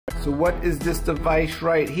So what is this device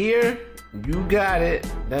right here? You got it.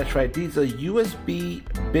 That's right. These are USB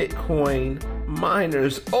Bitcoin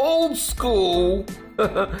miners. Old school.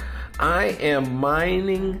 I am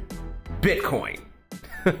mining Bitcoin.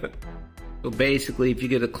 So basically, if you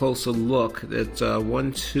get a closer look, that's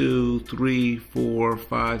 1, 2, 3, 4,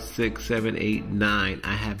 5, 6, 7, 8, 9.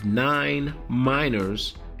 I have 9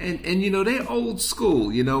 miners. And you know, they're old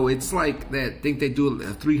school. You know, it's like that. I think they do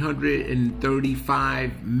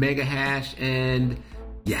 335 megahash. And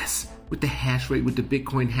yes, with the hash rate, with the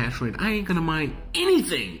Bitcoin hash rate, I ain't gonna mine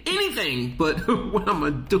anything. But what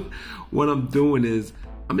I'm doing is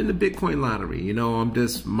I'm in the Bitcoin lottery. You know, I'm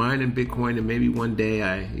just mining Bitcoin, and maybe one day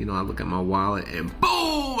I look at my wallet and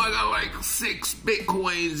boom, I got like 6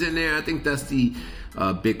 Bitcoins in there. I think that's the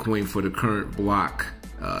Bitcoin for the current block.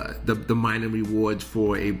 The mining rewards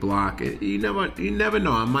for a block. You never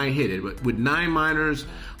know. I might hit it. But with 9 miners,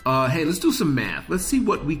 hey, let's do some math. Let's see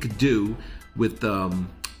what we could do with 9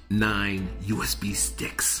 USB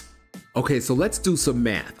sticks. Okay, so let's do some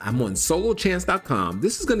math. I'm on solochance.com.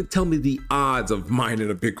 This is going to tell me the odds of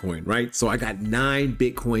mining a Bitcoin, right? So I got 9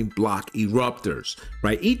 Bitcoin block erupters,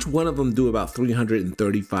 right? Each one of them do about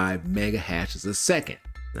 335 megahashes a second.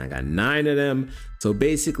 I got 9 of them. So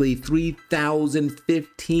basically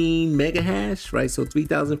 3015 megahash, right? So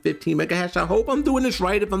 3015 megahash. I hope I'm doing this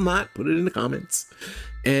right. If I'm not, put it in the comments.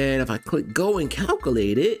 And if I click go and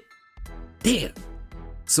calculate it, damn.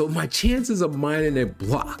 So my chances of mining a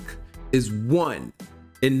block is 1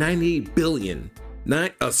 in 98 billion,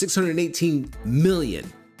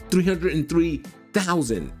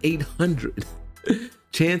 618,303,800.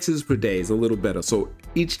 Chances per day is a little better. So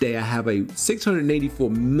each day I have a 1 in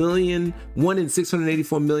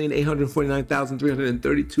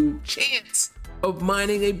 684,849,332 chance of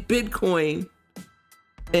mining a Bitcoin.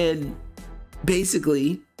 And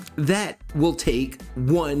basically that will take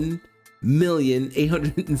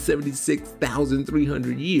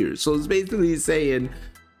 1,876,300 years. So it's basically saying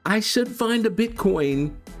I should find a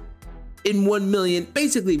Bitcoin in 1 million.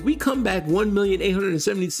 Basically, if we come back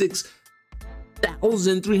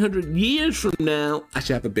 1,876,300 years from now, I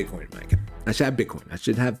should have a Bitcoin in my account. I should have Bitcoin. I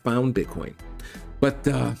should have found Bitcoin. But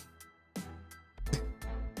that's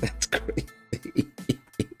crazy.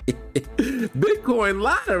 Bitcoin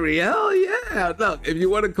lottery, hell yeah. Look, if you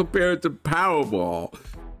want to compare it to Powerball,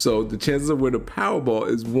 so the chances of winning a Powerball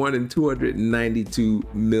is 1 in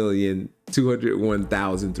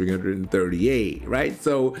 292,201,338, right?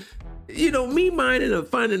 So, you know, me mining and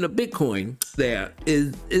finding a Bitcoin there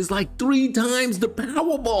is like 3 times the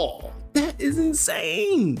Powerball. That is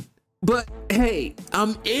insane. But hey,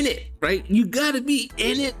 I'm in it, right? You gotta be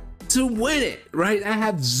in it to win it, right? I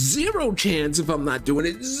have 0 chance if I'm not doing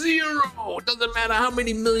it. 0. Doesn't matter how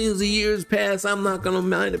many millions of years pass, I'm not gonna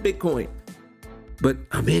mine a Bitcoin. But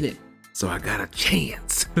I'm in it, so I got a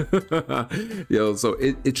chance. Yo, so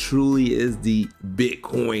it truly is the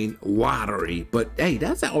Bitcoin lottery. But hey,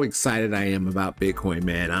 that's how excited I am about Bitcoin,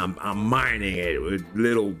 man. I'm mining it with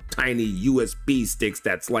little tiny USB sticks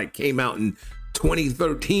that's like came out in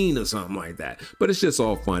 2013 or something like that. But it's just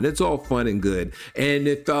all fun. It's all fun and good. And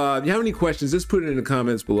if you have any questions, just put it in the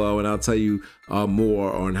comments below and I'll tell you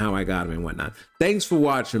more on how I got them and whatnot. Thanks for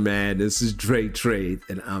watching, man. This is Dre Trade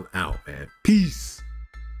and I'm out, man. Peace.